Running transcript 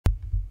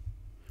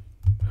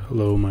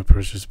Hello, my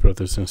precious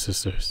brothers and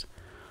sisters.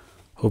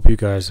 Hope you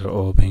guys are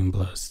all being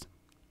blessed.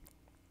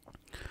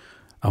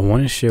 I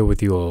want to share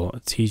with you all a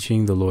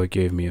teaching the Lord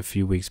gave me a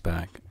few weeks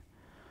back,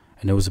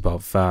 and it was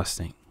about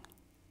fasting.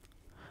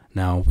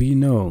 Now, we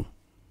know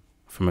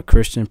from a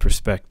Christian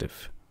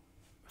perspective,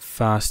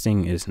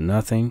 fasting is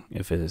nothing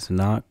if it is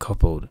not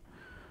coupled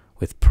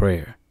with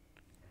prayer.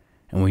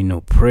 And we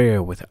know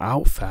prayer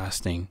without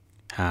fasting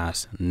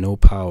has no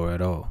power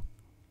at all.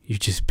 You're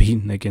just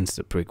beating against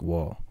a brick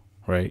wall,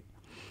 right?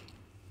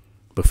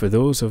 But for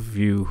those of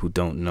you who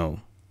don't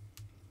know,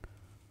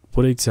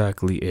 what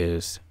exactly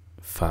is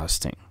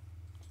fasting?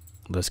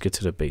 Let's get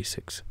to the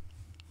basics.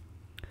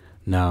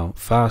 Now,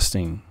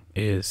 fasting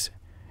is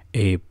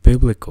a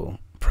biblical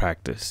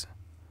practice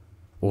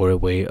or a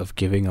way of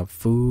giving up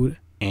food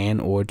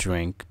and or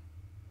drink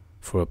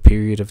for a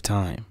period of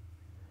time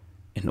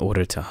in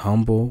order to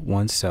humble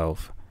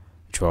oneself,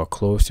 draw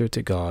closer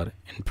to God,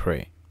 and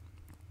pray.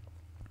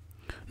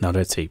 Now,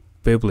 that's a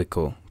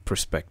biblical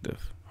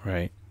perspective,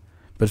 right?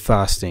 But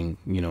fasting,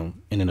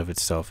 in and of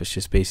itself, is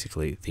just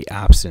basically the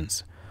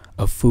absence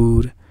of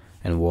food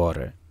and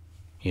water,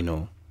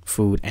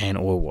 food and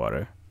or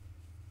water,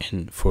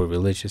 and for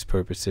religious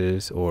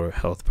purposes or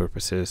health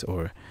purposes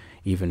or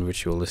even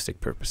ritualistic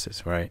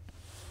purposes, right?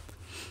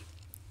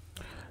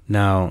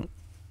 Now,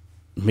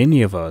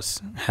 many of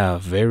us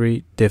have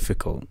very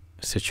difficult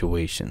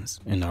situations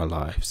in our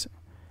lives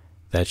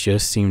that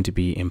just seem to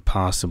be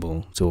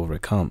impossible to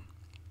overcome,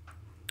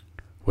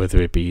 whether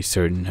it be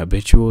certain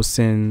habitual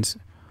sins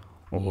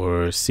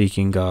or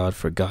seeking God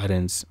for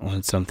guidance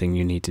on something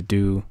you need to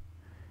do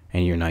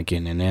and you're not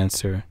getting an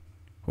answer,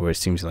 or it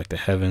seems like the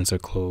heavens are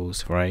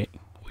closed, right?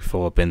 We've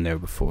all been there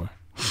before.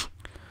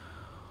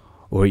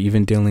 Or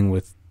even dealing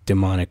with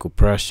demonic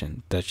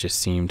oppression that just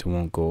seem to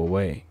won't go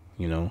away,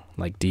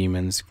 like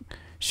demons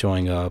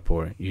showing up,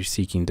 or you're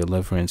seeking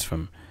deliverance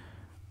from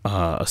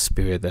a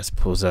spirit that's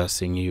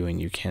possessing you and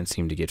you can't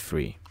seem to get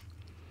free.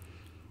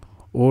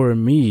 Or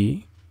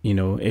me,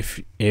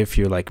 if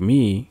you're like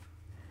me,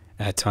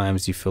 at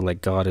times you feel like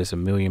God is a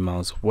million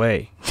miles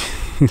away.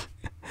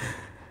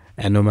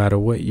 And no matter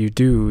what you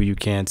do, you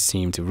can't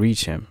seem to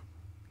reach him.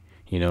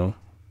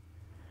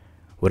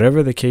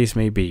 Whatever the case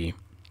may be,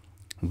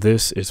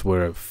 this is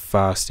where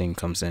fasting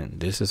comes in.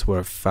 This is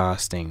where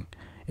fasting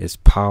is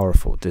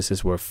powerful. This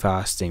is where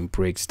fasting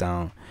breaks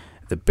down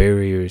the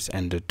barriers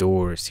and the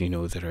doors,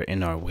 that are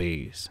in our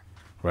ways,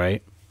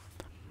 right?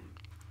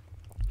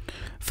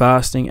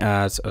 Fasting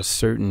adds a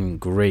certain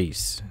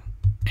grace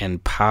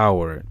and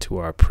power to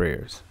our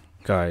prayers,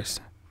 guys,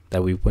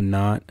 that we would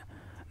not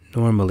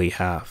normally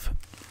have.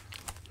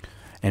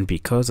 And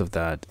because of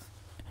that,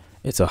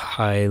 it's a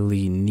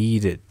highly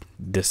needed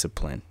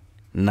discipline.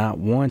 Not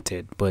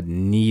wanted, but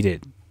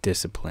needed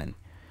discipline.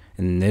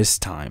 And this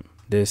time,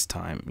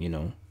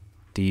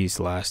 these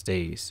last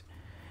days,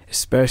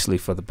 especially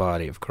for the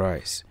body of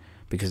Christ,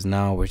 because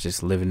now we're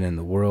just living in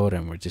the world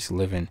and we're just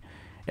living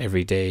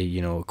every day,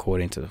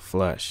 according to the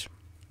flesh.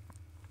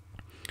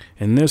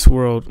 In this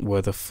world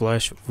where the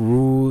flesh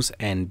rules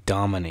and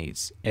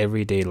dominates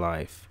everyday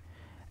life,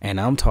 and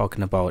I'm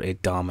talking about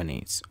it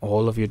dominates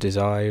all of your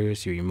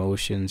desires, your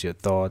emotions, your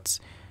thoughts,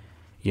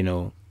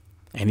 and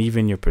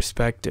even your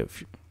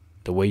perspective,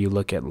 the way you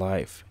look at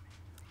life.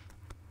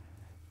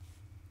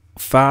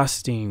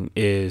 Fasting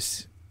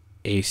is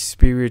a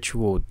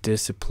spiritual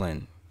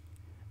discipline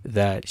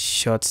that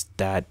shuts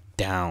that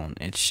down.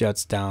 It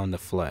shuts down the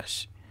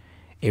flesh.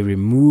 It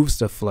removes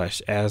the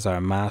flesh as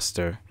our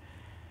master,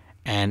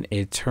 and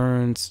it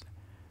turns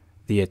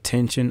the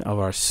attention of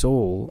our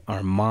soul,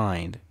 our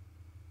mind,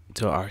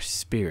 to our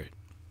spirit.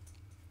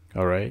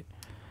 All right.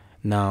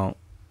 Now,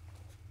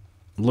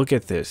 look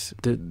at this.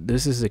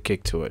 This is a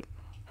kick to it.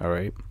 All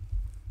right.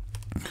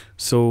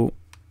 So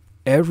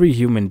every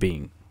human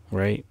being,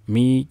 right?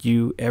 Me,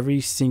 you, every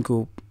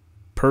single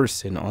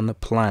person on the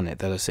planet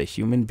that is a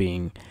human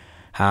being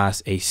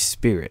has a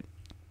spirit.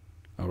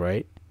 All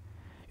right.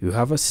 You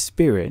have a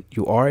spirit.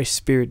 You are a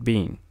spirit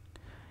being.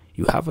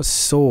 You have a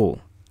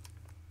soul,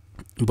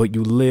 but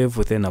you live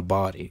within a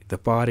body. The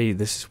body,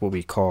 this is what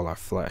we call our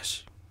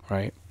flesh,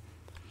 right?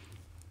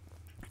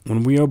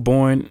 When we are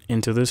born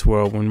into this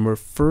world, when we're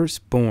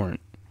first born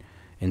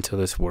into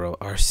this world,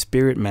 our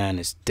spirit man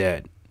is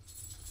dead,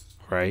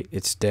 right?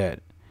 It's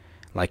dead.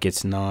 Like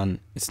it's not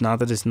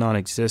that it's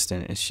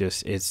non-existent. It's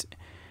just,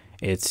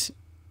 it's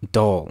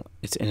dull.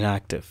 It's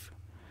inactive.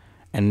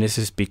 And this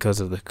is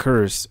because of the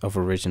curse of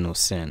original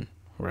sin,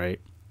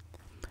 right?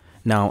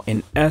 Now,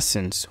 in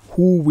essence,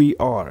 who we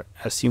are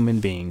as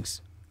human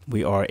beings,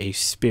 we are a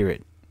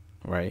spirit,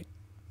 right?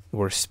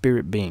 We're a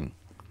spirit being.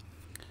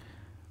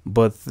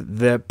 But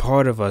that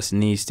part of us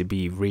needs to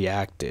be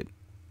reactivated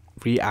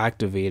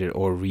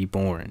or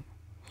reborn,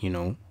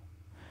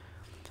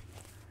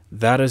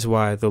 That is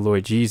why the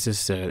Lord Jesus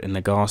said in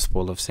the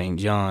Gospel of St.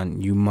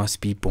 John, you must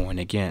be born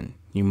again.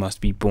 You must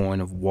be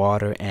born of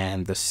water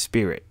and the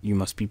Spirit. You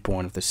must be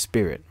born of the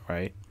Spirit,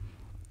 right?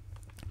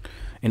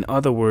 In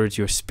other words,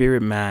 your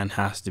spirit man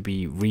has to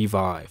be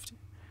revived.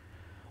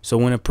 So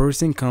when a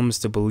person comes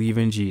to believe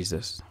in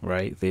Jesus,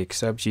 right, they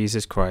accept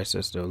Jesus Christ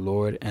as their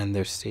Lord and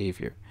their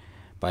Savior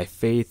by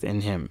faith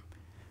in him,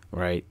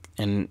 right?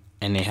 And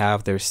they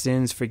have their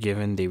sins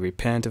forgiven. They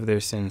repent of their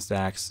sins, to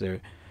ask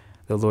the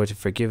Lord to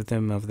forgive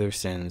them of their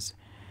sins.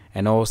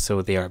 And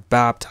also they are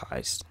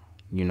baptized.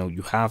 You know,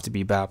 you have to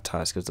be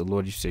baptized because the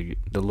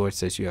Lord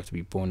says you have to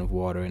be born of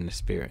water and the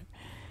Spirit.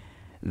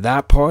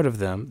 That part of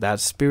them, that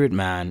spirit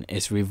man,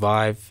 is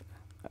revived,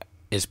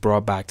 is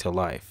brought back to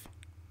life.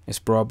 It's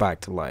brought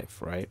back to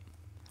life, right?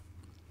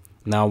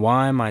 Now,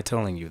 why am I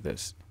telling you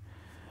this?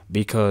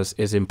 Because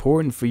it's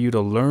important for you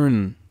to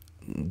learn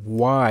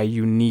why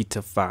you need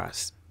to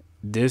fast.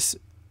 This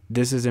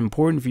is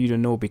important for you to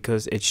know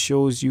because it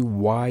shows you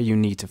why you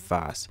need to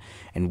fast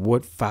and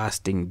what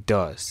fasting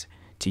does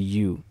to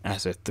you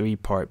as a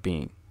three-part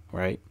being,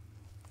 right?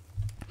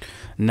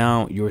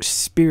 Now, your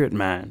spirit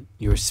man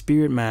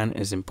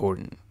is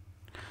important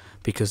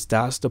because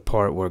that's the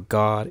part where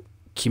God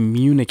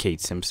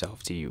communicates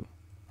himself to you,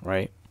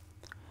 right?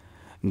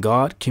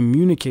 God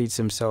communicates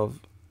himself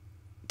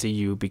to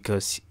you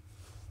because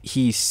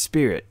he's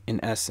spirit in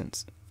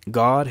essence.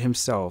 God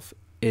himself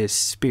is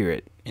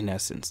spirit in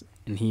essence,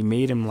 and he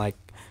made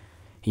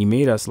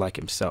us like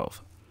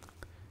himself.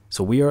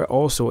 So we are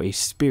also a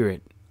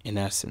spirit in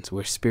essence.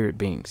 We're spirit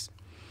beings.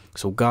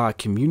 So God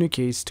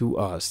communicates to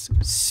us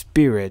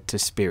spirit to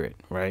spirit,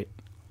 right?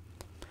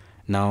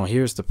 Now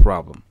here's the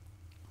problem.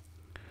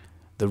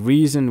 The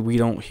reason we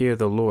don't hear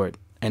the Lord,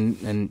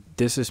 and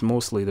this is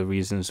mostly the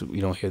reasons we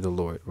don't hear the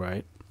Lord,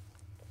 right?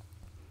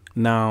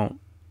 Now,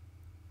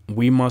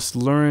 we must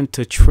learn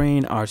to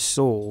train our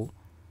soul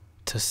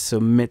to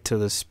submit to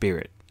the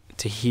Spirit,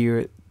 to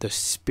hear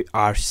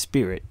our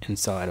spirit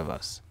inside of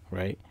us,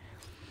 right?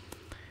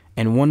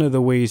 And one of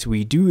the ways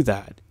we do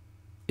that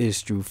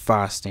is through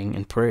fasting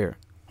and prayer.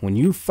 When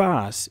you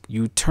fast,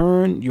 you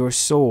turn your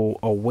soul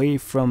away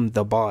from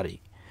the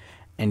body,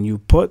 and you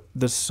put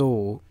the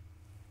soul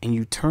and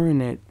you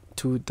turn it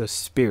to the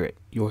spirit,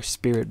 your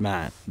spirit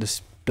man,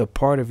 the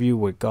part of you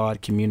where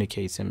God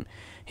communicates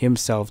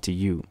himself to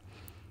you.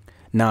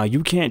 Now,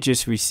 you can't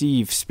just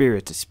receive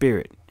spirit to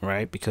spirit,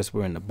 right? Because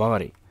we're in the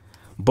body.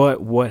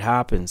 But what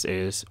happens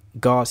is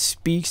God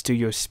speaks to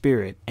your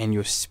spirit and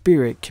your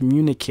spirit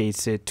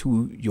communicates it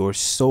to your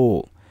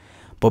soul.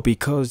 But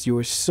because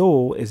your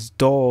soul is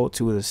dull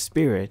to the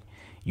spirit,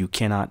 you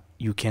cannot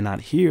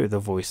hear the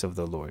voice of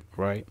the Lord,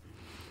 right?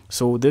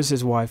 So this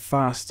is why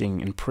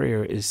fasting and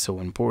prayer is so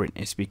important.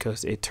 It's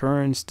because it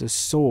turns the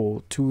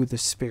soul to the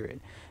spirit.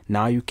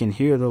 Now you can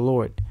hear the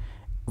Lord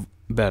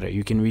better.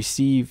 You can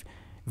receive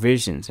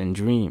visions and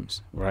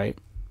dreams, right?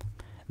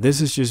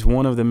 This is just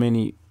one of the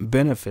many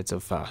benefits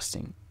of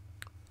fasting,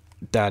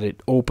 that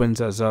it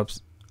opens us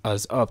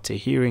up to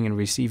hearing and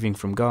receiving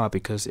from God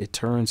because it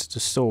turns the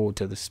soul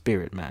to the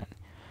spirit man.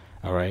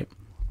 All right.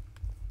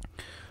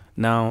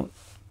 Now,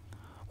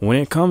 when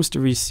it comes to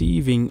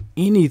receiving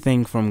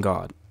anything from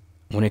God,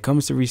 when it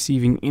comes to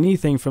receiving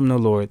anything from the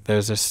Lord,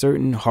 there's a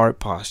certain heart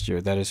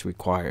posture that is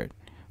required,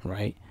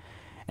 right?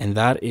 And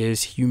that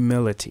is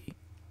humility.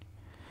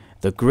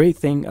 The great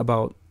thing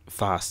about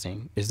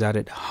fasting is that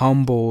it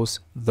humbles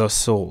the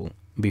soul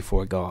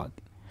before God.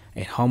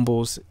 It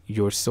humbles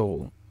your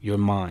soul, your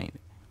mind.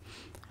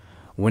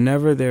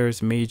 Whenever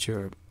there's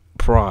major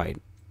pride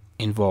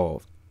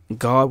involved,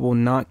 God will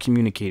not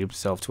communicate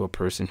himself to a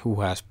person who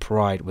has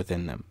pride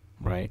within them,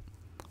 right?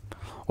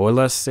 Or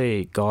let's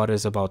say God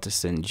is about to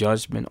send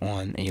judgment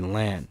on a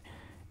land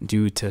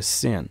due to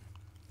sin.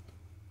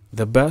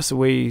 The best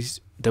way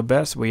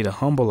to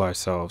humble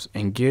ourselves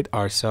and get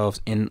ourselves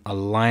in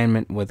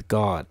alignment with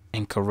God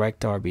and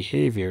correct our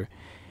behavior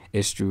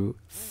is through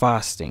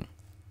fasting.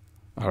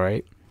 All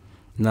right.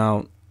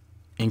 Now,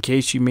 in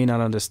case you may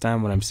not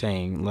understand what I'm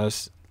saying,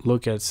 let's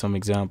look at some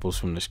examples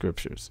from the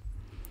scriptures.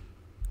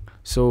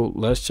 So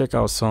let's check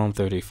out Psalm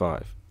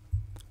 35.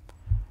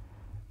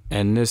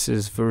 And this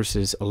is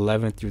verses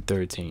 11 through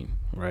 13,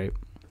 right?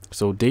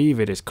 So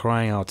David is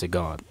crying out to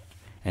God,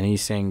 and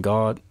he's saying,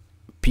 God,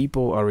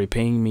 people are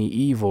repaying me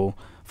evil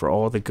for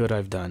all the good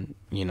I've done.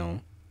 You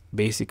know,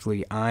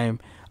 basically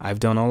I've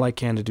done all I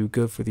can to do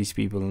good for these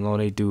people, and all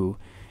they do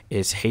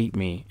is hate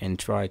me and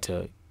try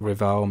to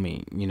revile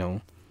me, you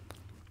know.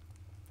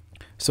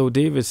 So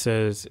David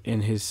says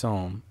in his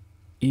psalm,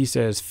 he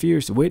says,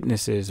 fierce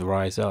witnesses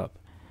rise up.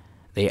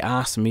 They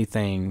ask me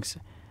things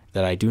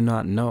that I do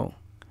not know.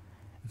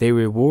 They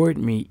reward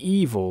me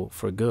evil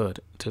for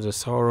good, to the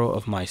sorrow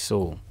of my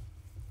soul.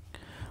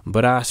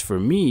 But as for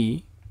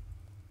me,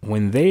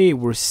 when they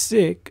were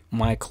sick,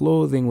 my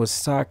clothing was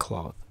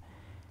sackcloth.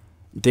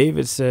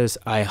 David says,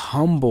 I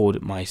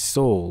humbled my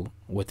soul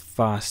with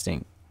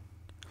fasting.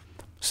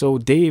 So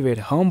David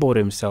humbled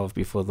himself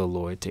before the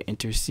Lord to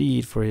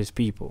intercede for his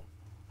people,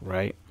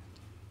 right?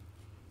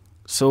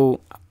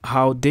 So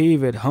how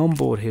David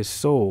humbled his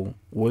soul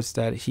was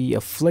that he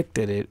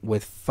afflicted it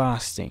with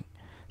fasting,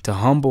 to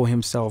humble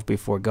himself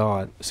before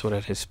God so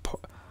that his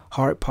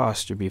heart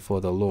posture before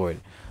the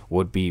Lord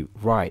would be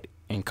right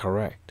and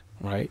correct,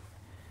 right?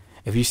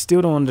 If you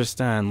still don't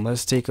understand,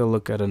 let's take a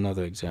look at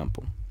another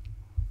example.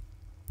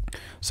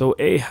 So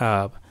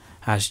Ahab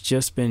has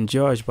just been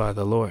judged by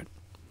the Lord.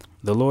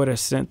 The Lord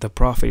has sent the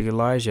prophet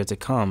Elijah to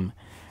come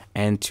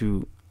and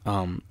to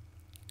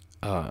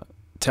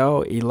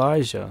tell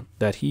Elijah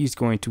that he's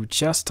going to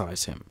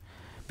chastise him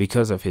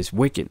because of his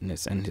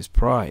wickedness and his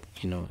pride,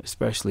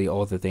 especially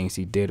all the things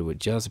he did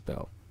with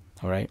Jezebel.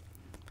 All right.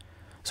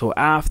 So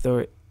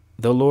after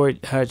the Lord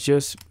had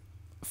just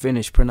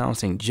finished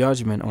pronouncing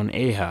judgment on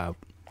Ahab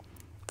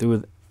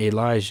through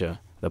Elijah,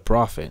 the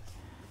prophet,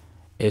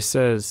 it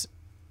says,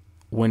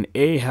 when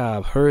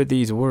Ahab heard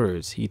these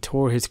words, he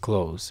tore his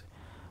clothes,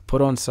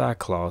 put on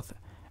sackcloth,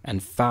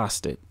 and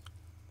fasted.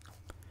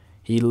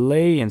 He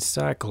lay in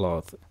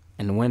sackcloth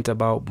and went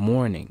about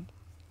mourning.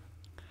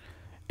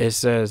 It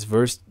says,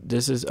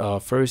 this is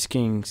 1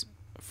 Kings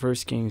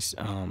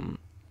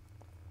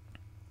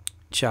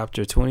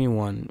chapter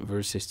 21,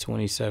 verses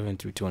 27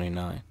 through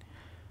 29.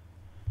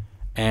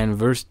 And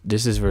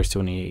this is verse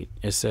 28.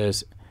 It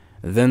says,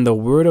 then the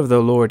word of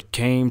the Lord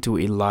came to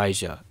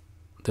Elijah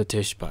the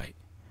Tishbite.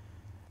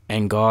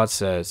 And God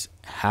says,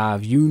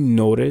 have you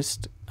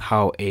noticed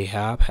how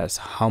Ahab has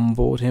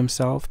humbled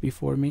himself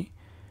before me?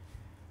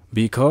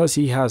 Because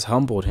he has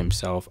humbled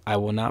himself, I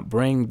will not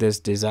bring this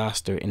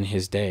disaster in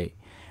his day.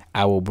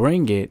 I will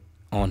bring it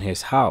on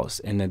his house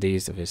in the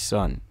days of his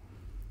son.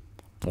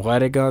 Why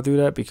did God do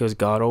that? Because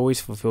God always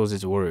fulfills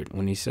his word.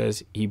 When he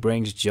says he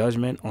brings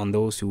judgment on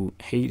those who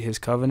hate his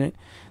covenant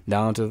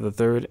down to the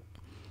third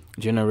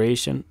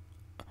generation,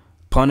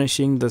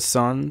 punishing the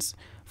sons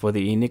for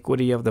the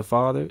iniquity of the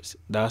fathers.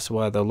 That's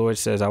why the Lord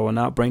says, I will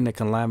not bring the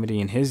calamity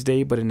in his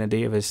day, but in the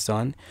day of his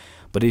son.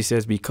 But he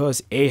says,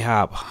 because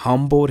Ahab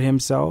humbled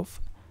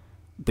himself,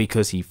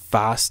 because he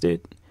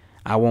fasted,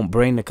 I won't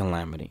bring the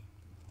calamity.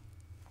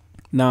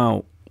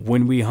 Now,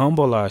 when we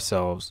humble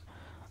ourselves,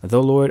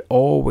 the Lord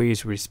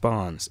always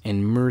responds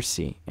in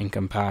mercy and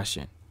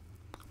compassion.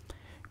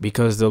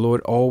 Because the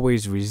Lord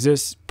always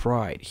resists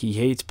pride. He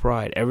hates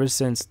pride. Ever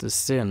since the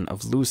sin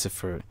of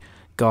Lucifer,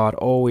 God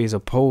always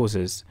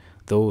opposes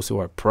those who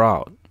are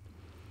proud.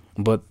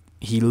 But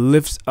he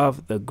lifts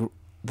up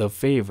the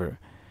favor.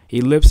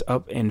 He lifts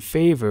up in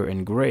favor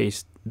and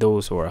grace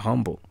those who are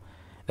humble.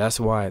 That's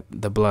why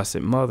the Blessed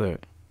Mother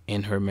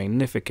in her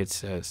Magnificat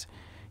says,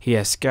 he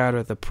has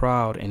scattered the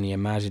proud in the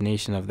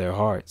imagination of their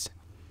hearts.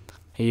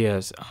 He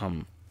has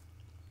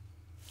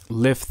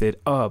lifted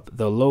up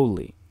the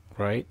lowly,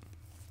 right?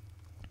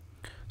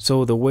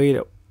 So the way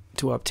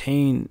to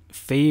obtain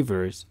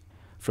favors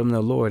from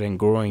the Lord and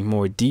growing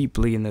more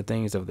deeply in the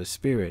things of the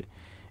Spirit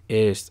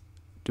is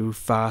through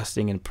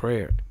fasting and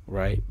prayer,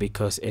 right?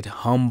 Because it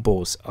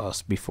humbles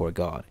us before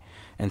God.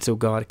 And so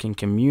God can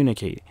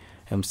communicate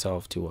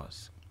himself to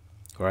us,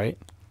 right?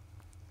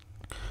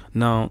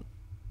 Now,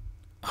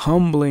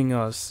 humbling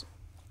us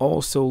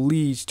also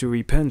leads to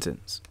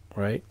repentance,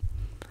 right?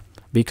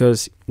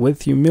 Because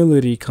with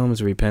humility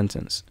comes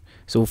repentance.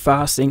 So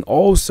fasting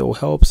also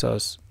helps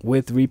us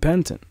with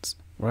repentance,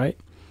 right?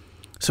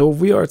 So if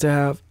we are to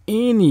have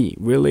any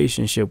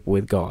relationship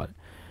with God,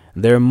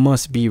 there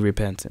must be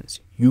repentance.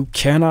 You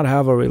cannot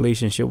have a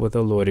relationship with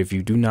the Lord if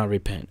you do not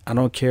repent. I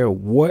don't care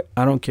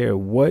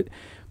what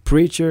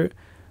preacher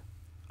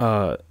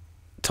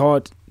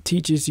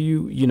teaches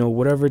you,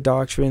 whatever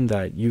doctrine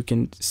that you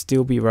can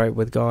still be right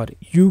with God.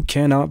 You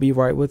cannot be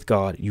right with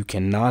God. You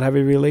cannot have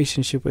a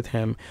relationship with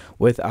him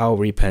without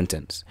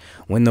repentance.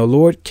 When the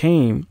Lord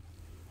came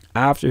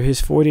after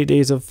his 40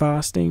 days of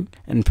fasting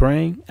and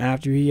praying,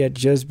 after he had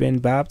just been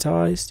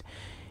baptized,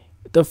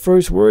 the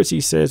first words he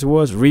says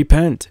was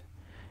repent.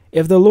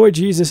 If the Lord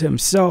Jesus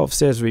himself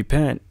says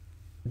repent,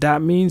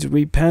 that means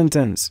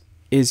repentance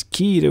is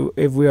key to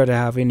if we are to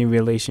have any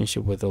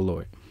relationship with the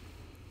Lord.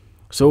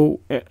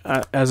 So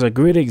as a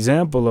great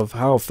example of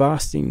how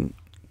fasting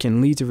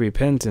can lead to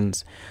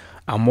repentance,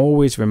 I'm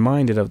always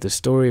reminded of the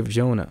story of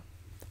Jonah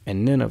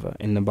and Nineveh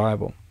in the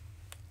Bible.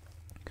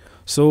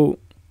 So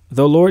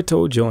the Lord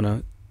told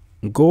Jonah,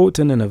 go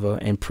to Nineveh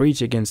and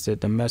preach against it,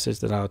 the message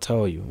that I'll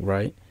tell you,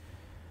 right?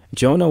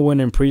 Jonah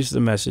went and preached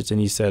the message,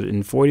 and he said,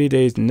 in 40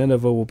 days,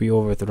 Nineveh will be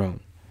overthrown.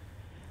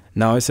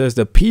 Now it says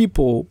the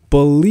people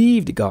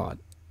believed God.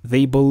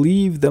 They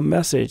believed the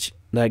message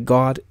that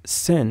God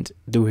sent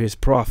through his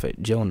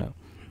prophet Jonah.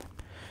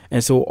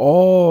 And so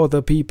all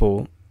the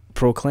people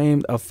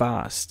proclaimed a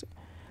fast,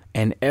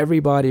 and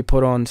everybody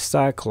put on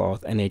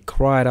sackcloth, and they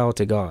cried out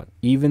to God.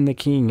 Even the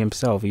king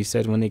himself, he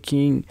said, when the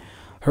king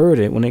heard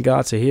it, when it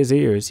got to his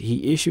ears,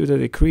 he issued a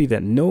decree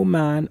that no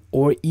man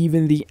or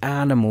even the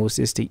animals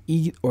is to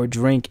eat or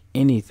drink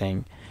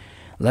anything.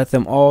 Let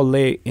them all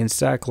lay in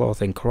sackcloth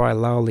and cry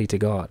loudly to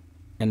God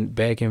and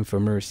beg him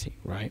for mercy,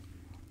 right?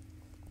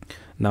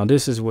 Now,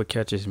 this is what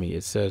catches me.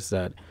 It says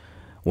that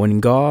when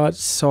God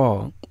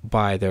saw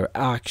by their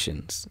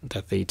actions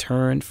that they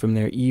turned from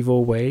their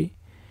evil way,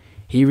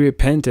 he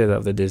repented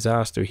of the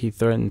disaster he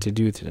threatened to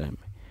do to them.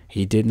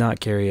 He did not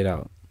carry it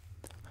out.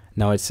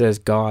 Now, it says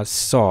God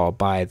saw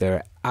by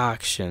their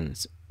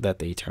actions that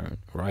they turned,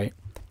 right?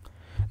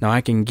 Now,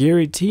 I can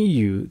guarantee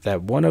you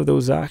that one of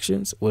those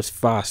actions was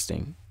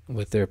fasting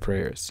with their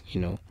prayers,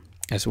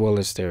 as well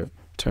as their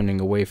turning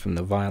away from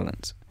the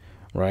violence.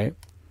 right?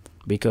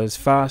 Because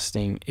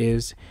fasting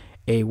is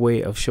a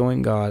way of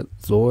showing God,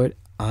 Lord,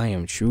 I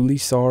am truly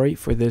sorry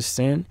for this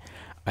sin.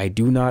 I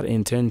do not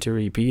intend to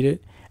repeat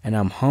it. And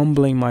I'm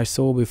humbling my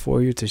soul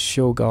before you to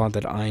show God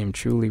that I am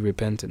truly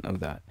repentant of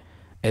that.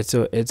 It's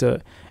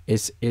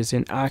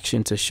an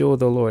action to show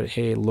the Lord,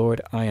 hey,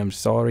 Lord, I am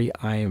sorry.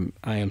 I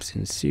am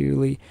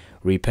sincerely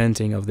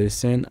repenting of this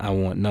sin. I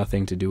want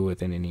nothing to do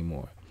with it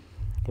anymore.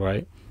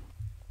 Right?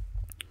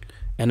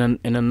 And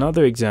in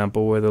another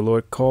example where the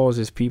Lord calls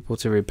his people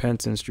to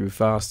repentance through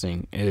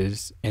fasting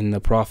is in the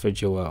prophet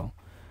Joel,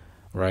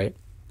 right?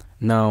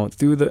 Now,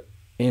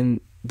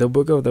 in the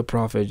book of the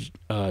prophet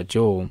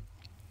Joel,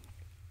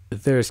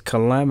 there's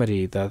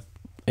calamity that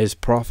is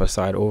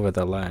prophesied over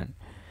the land.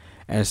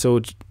 And so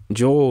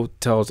Joel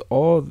tells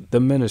all the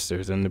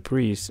ministers and the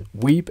priests,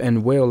 weep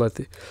and wail at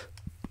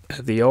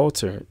the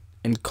altar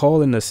and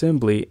call an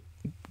assembly,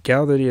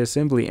 gather the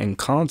assembly and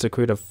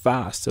consecrate a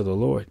fast to the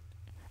Lord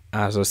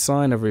as a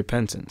sign of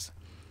repentance.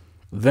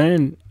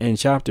 Then in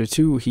chapter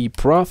 2, he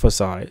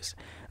prophesies.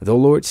 The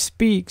Lord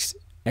speaks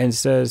and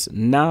says,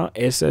 now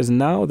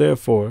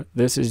therefore,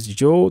 this is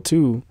Joel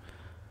 2,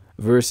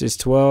 verses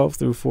 12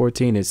 through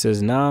 14. It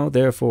says, now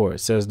therefore,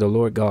 says the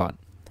Lord God,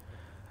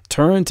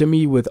 turn to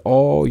me with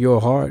all your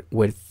heart,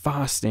 with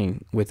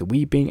fasting, with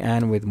weeping,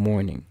 and with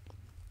mourning.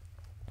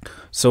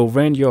 So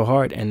rend your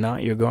heart and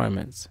not your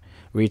garments.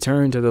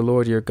 Return to the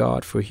Lord your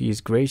God, for he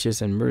is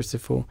gracious and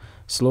merciful,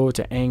 slow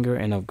to anger,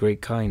 and of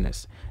great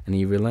kindness, and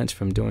he relents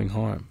from doing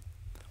harm.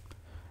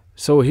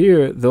 So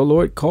here, the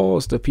Lord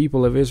calls the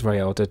people of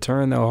Israel to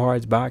turn their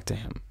hearts back to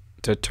him,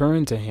 to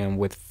turn to him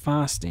with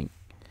fasting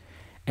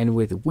and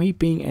with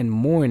weeping and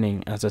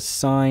mourning as a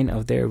sign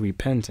of their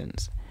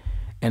repentance,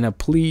 and a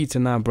plea to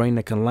not bring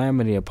the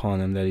calamity upon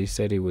them that he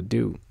said he would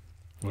do,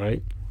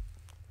 right?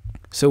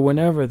 So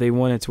whenever they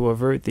wanted to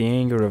avert the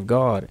anger of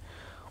God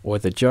or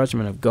the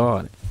judgment of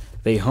God,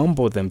 they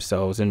humbled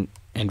themselves and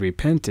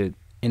repented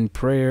in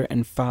prayer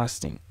and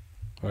fasting,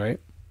 right?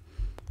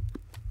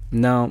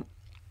 Now,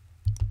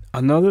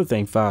 another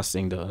thing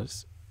fasting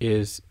does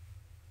is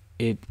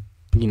it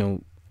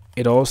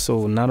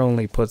also not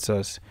only puts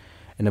us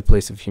in a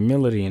place of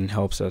humility and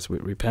helps us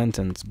with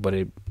repentance, but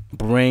it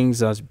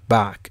brings us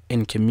back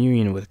in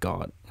communion with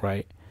God,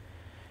 right?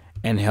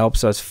 And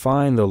helps us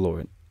find the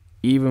Lord,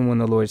 even when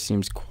the Lord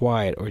seems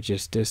quiet or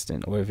just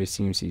distant, or if it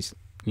seems he's,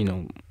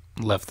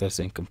 left us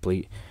in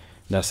complete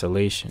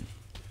desolation.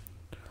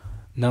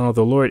 Now,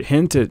 the Lord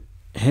hints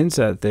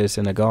at this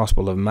in the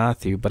Gospel of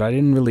Matthew, but I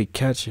didn't really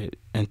catch it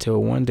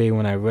until one day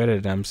when I read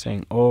it. I'm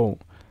saying, so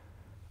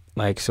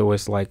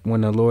it's like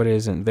when the Lord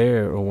isn't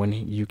there or when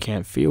you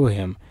can't feel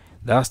him,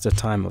 that's the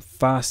time of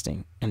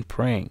fasting and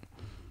praying.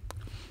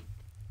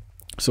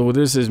 So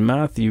this is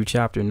Matthew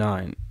chapter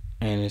 9,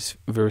 and it's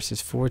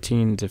verses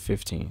 14 to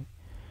 15.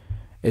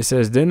 It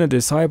says, then the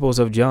disciples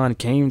of John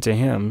came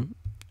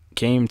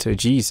to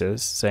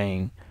Jesus,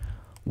 saying,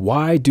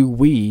 why do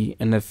we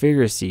and the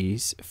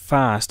Pharisees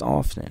fast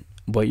often,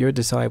 but your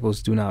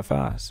disciples do not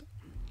fast?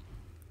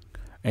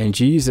 And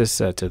Jesus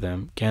said to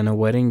them, can a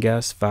wedding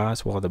guest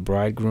fast while the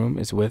bridegroom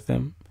is with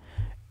them?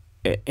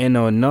 In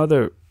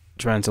another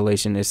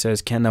translation, it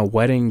says, can a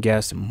wedding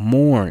guest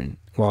mourn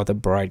while the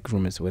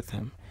bridegroom is with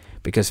him?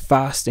 Because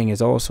fasting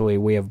is also a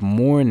way of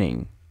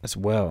mourning as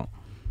well.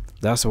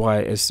 That's why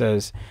it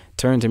says,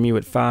 turn to me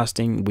with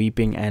fasting,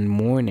 weeping, and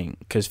mourning,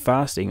 because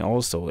fasting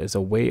also is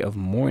a way of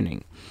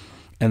mourning.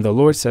 And the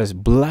Lord says,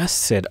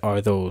 blessed are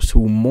those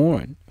who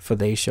mourn, for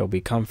they shall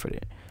be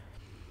comforted.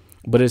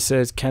 But it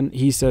says, can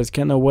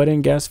a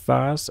wedding guest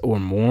fast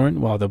or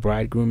mourn while the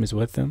bridegroom is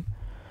with them?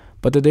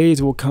 But the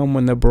days will come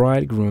when the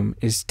bridegroom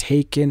is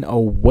taken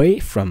away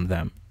from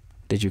them.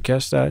 Did you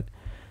catch that?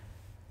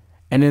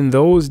 And in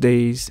those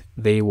days,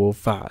 they will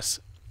fast.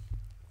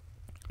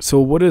 So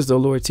what is the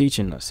Lord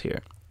teaching us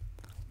here?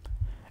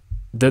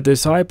 The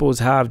disciples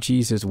have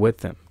Jesus with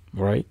them,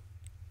 right?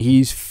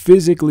 He's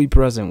physically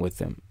present with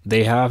them.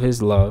 They have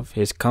his love,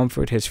 his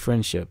comfort, his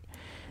friendship.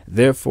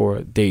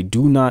 Therefore, they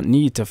do not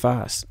need to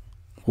fast.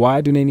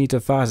 Why do they need to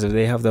fast if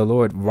they have the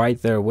Lord right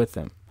there with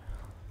them?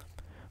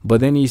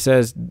 But then he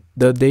says,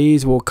 the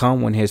days will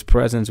come when his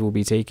presence will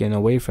be taken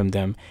away from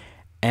them,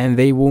 and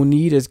they will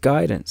need his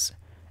guidance.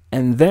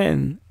 And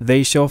then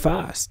they shall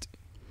fast.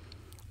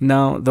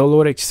 Now, the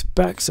Lord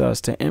expects us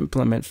to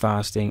implement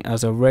fasting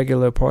as a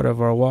regular part of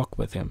our walk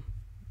with him.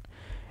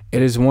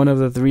 It is one of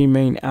the three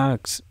main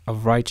acts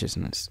of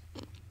righteousness,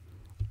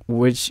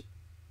 which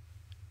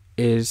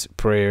is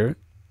prayer,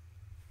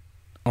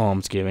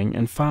 almsgiving,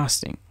 and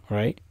fasting,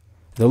 right?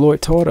 The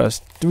Lord taught us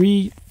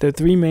the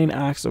three main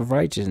acts of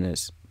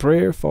righteousness: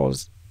 prayer,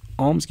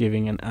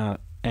 almsgiving,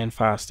 and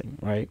fasting,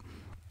 right?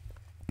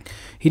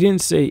 He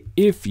didn't say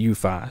if you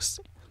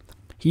fast.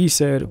 He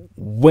said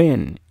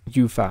when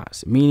you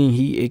fast, meaning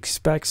he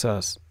expects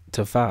us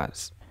to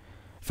fast.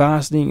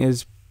 Fasting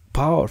is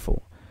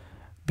powerful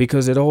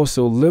because it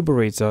also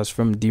liberates us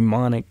from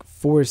demonic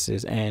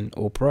forces and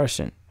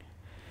oppression.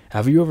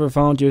 Have you ever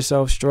found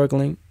yourself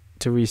struggling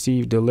to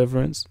receive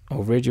deliverance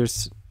or rid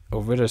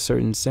a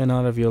certain sin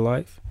out of your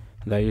life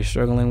that you're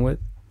struggling with?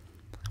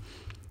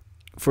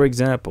 for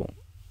example,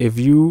 if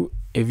you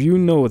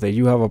know that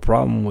you have a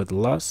problem with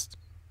lust,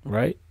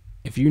 right?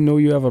 If you know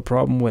you have a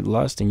problem with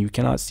lust and you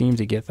cannot seem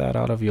to get that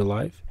out of your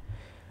life,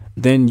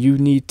 then you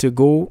need to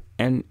go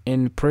and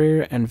in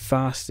prayer and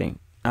fasting,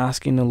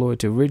 asking the Lord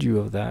to rid you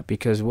of that,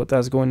 because what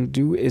that's going to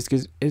do is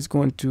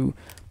going to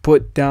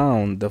put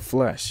down the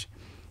flesh.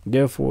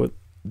 Therefore,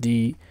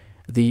 the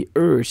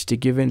urge to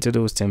give in to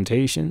those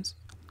temptations,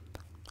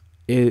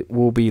 it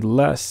will be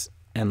less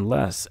and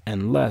less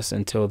and less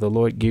until the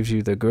Lord gives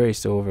you the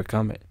grace to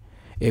overcome it.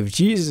 If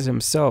Jesus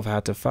himself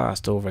had to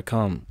fast to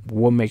overcome,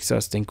 what makes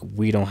us think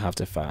we don't have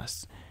to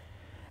fast?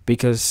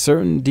 Because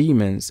certain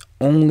demons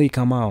only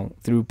come out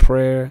through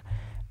prayer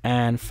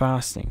and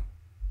fasting,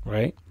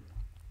 right?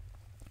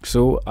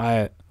 So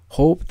I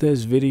hope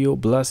this video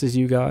blesses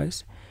you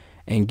guys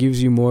and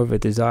gives you more of a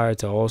desire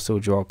to also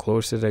draw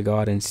closer to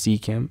God and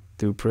seek him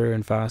through prayer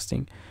and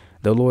fasting.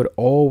 The Lord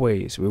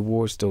always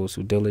rewards those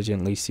who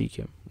diligently seek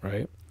him,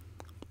 right?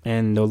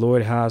 And the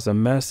Lord has a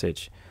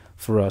message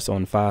for us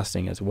on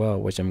fasting as well,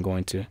 which I'm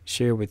going to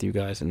share with you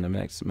guys in the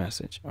next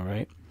message. All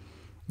right.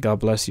 God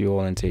bless you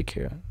all and take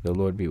care. The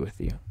Lord be with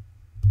you.